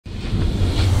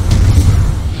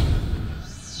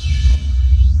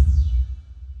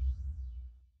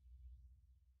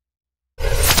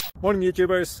Morning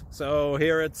YouTubers. So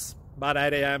here it's about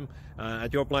 8 a.m.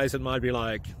 At your place it might be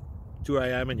like 2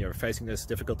 a.m. and you're facing this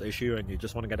difficult issue and you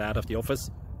just want to get out of the office.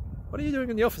 What are you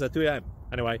doing in the office at 2 a.m.?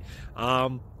 Anyway,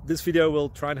 this video will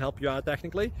try and help you out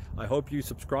technically. I hope you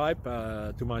subscribe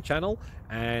to my channel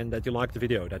and that you like the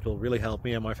video. That will really help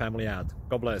me and my family out.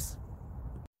 God bless.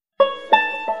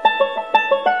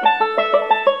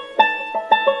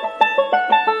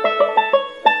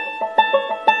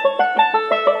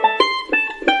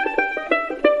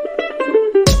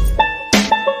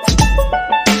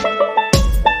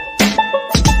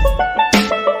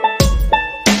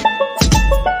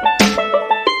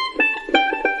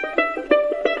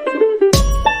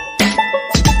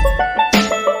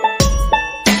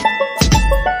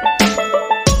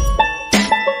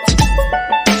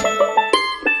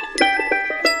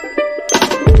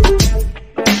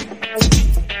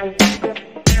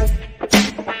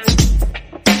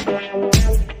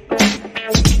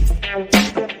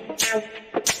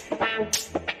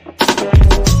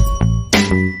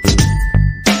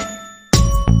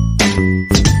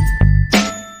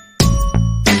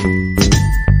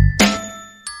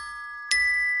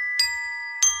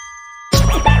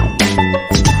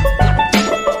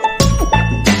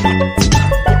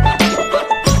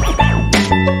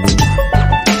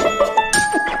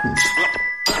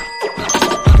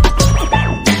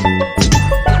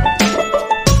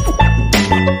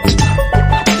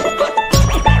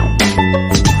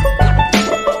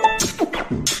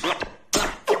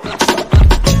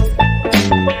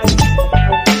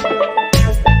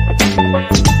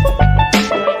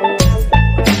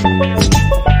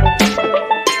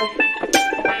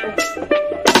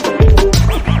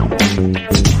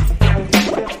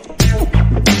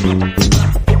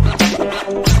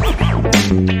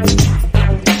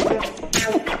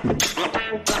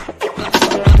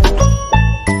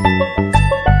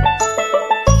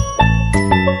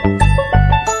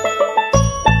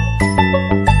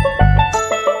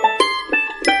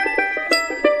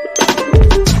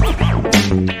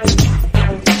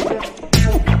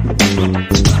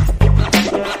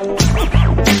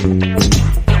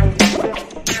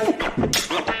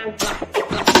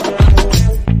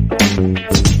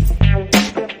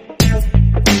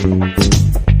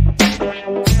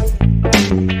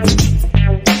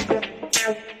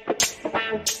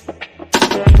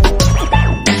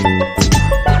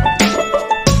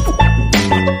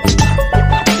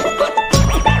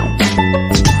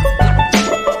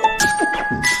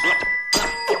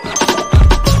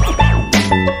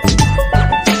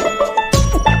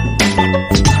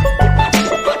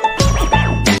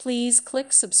 Please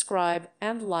click subscribe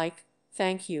and like.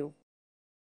 Thank you.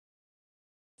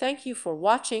 Thank you for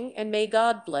watching and may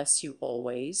God bless you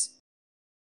always.